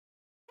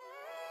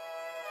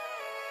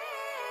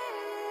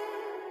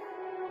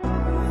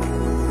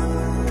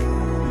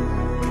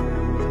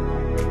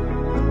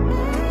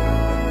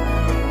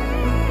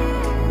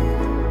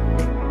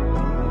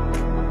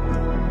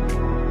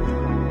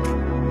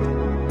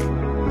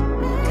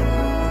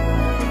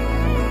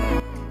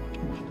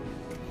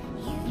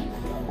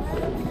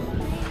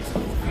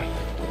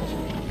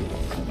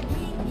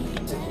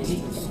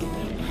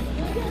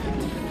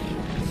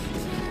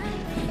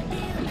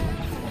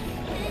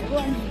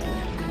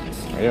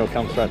He'll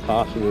come straight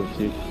past you with a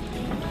few.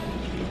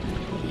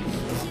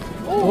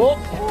 Oh!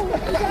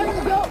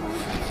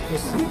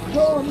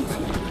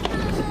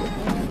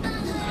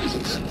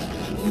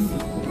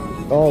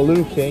 Oh,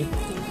 little king.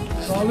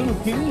 Oh, little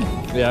king.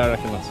 Yeah, I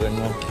reckon I've seen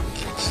one.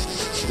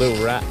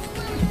 Little rat.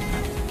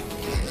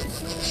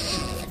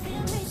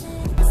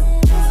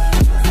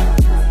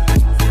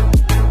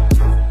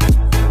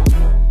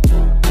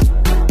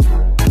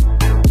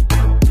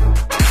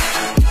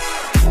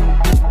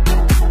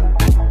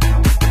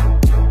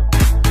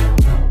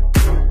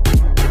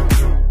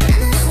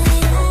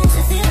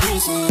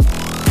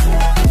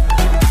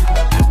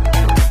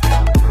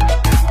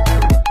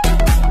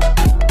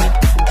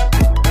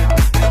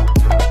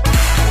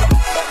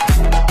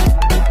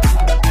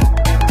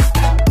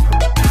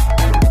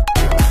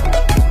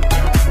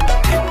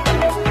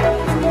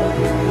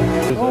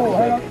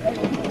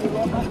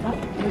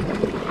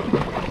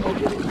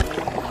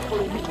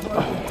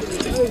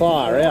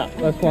 Far out.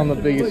 That's one of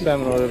the biggest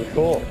salmon I've ever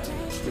caught.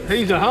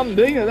 He's a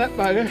humdinger, that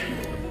bugger.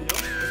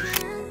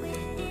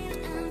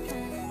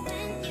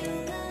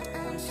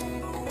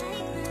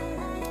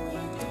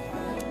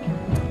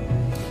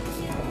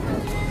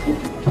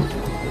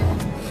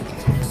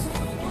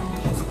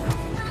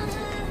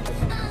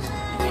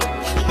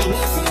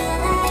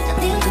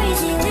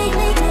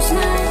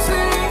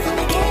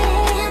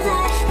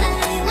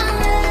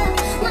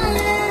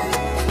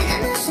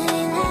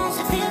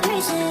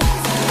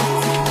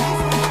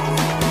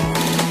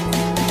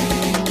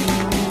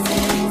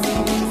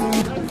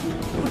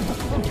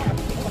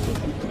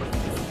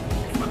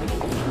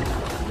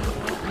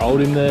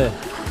 Hold him there.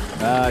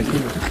 Give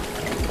him.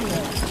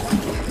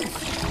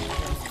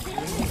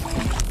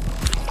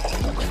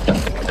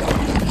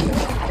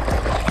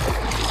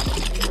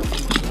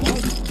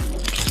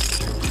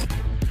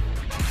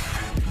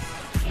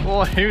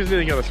 Oh, he was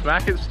nearly going to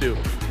smack it still.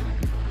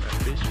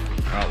 Fish.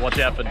 Alright, watch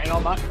out for... Hang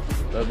on, mate.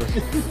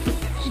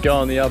 Just go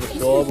on the other side,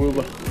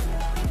 Wilbur.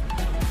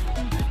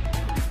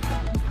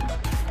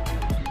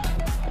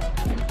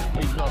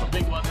 He's not a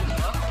big one.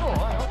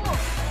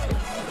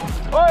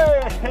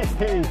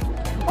 Hey,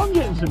 I'm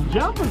getting some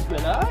jumpers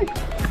today.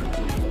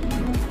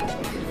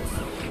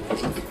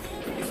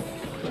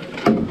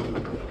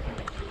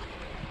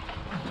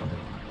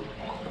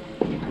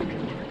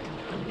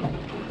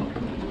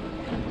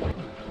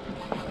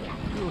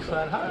 You were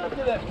saying, hurry up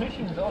to that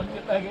fishing so I can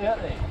get back out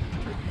there.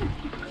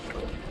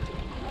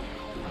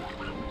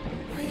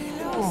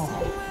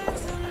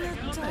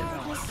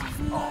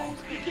 Oh,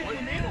 you're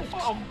getting in.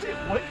 I'm a bit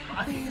wet,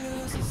 mate.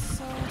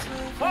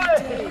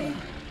 Hey!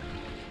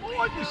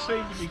 I just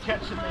seem to be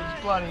catching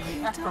these bloody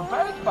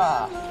acrobatic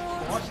bar.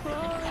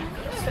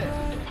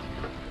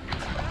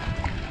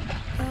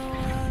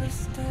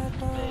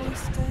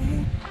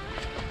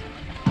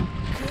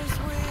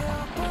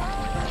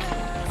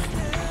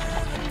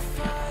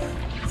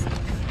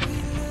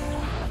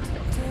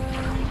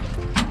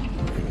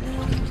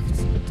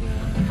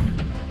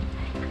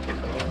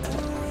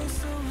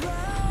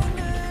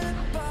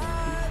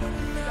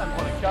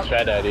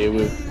 Straight out here,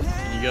 Will.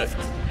 You go.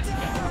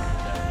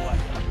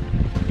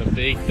 The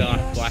big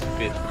dark black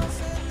bit.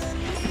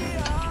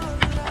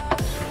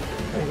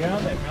 There you go,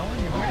 that melon,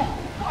 you ready?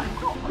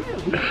 Not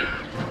really.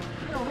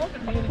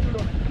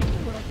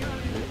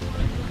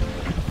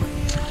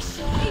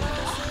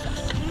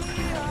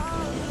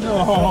 No,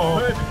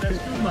 perfect, that's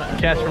good, mate.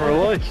 Catch and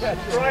release.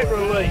 Great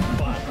release,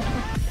 mate.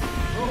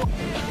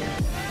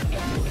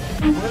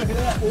 Work it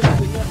out, you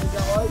have to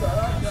go over,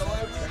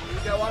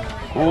 go under.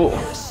 Oh.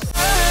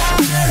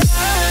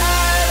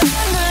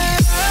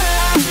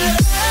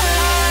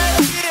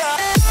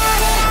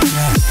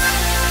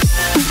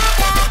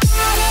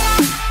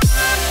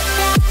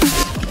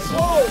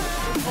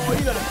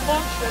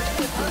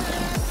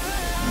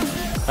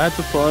 That's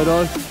a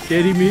photo.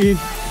 Get him in.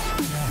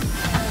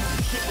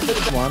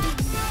 Come on.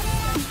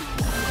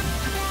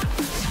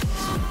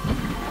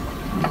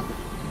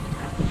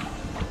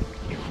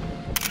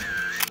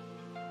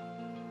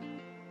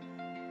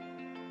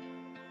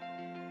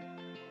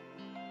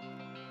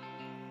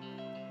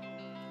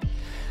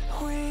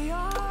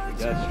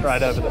 Go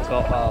straight over the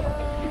top half.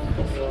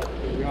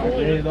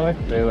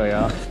 There we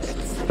are.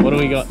 What do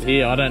we got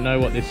here? I don't know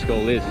what this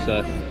school is,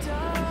 so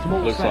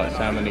looks like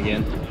salmon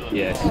again.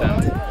 Yeah,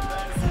 salmon.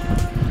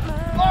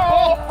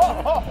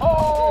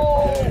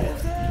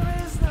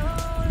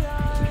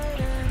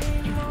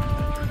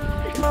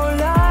 No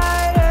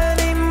light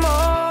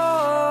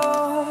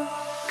anymore,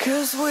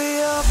 'cause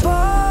we are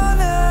born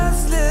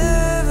as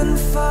living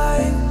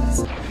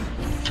fights.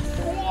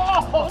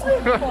 Whoa!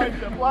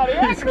 This a bloody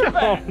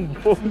acrobat.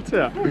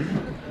 Water.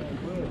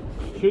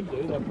 Should do,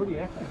 they're pretty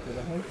accurate,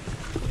 I think.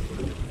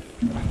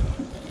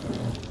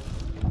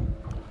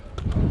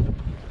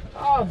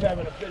 Oh, I'm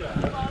having a bit of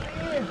fun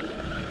here.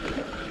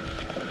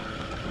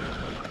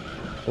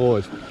 Oh,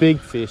 it's big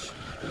fish.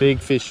 Big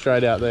fish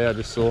straight out there, I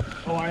just saw.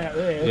 Oh, out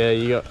there? Yeah,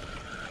 you got...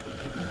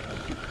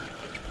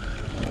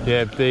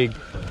 Yeah, big.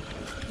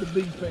 The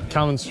big thing.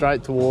 Coming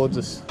straight towards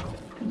us.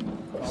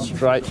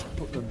 Straight.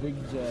 Put the big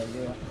jag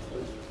out.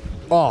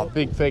 Oh,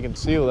 big fucking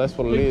seal, that's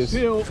what it is.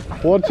 Seal.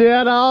 Watch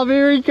out, Harv,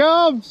 here he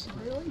comes!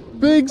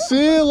 Big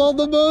seal on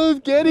the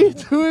move, get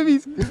into him,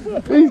 he's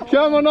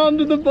coming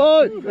under the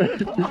boat!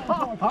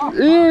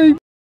 Here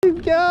he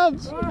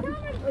comes!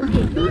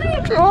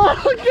 Oh,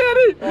 get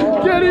him!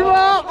 Get him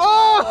up!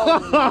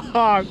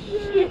 Oh!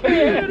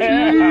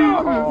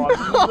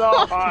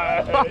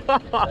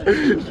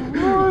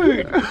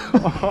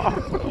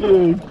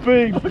 You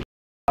big...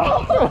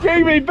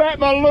 Give me back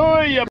my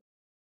lure, you...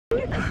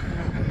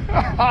 He's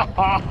got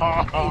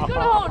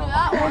a hold of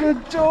that one. What a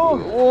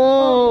dog!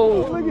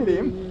 Whoa! Look at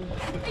him.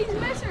 He's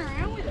messing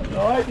around with it.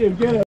 Right, you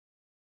get it.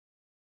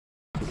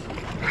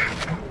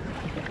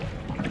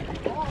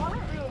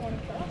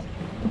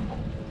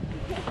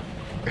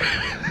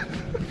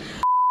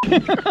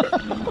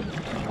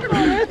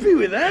 I'm happy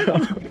with that.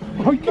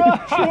 I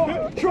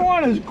kept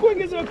trying as quick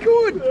as I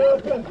could.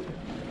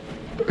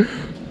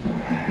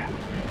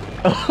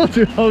 I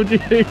told you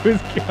he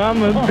was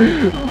coming.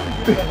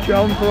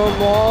 Come from a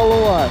mile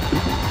away.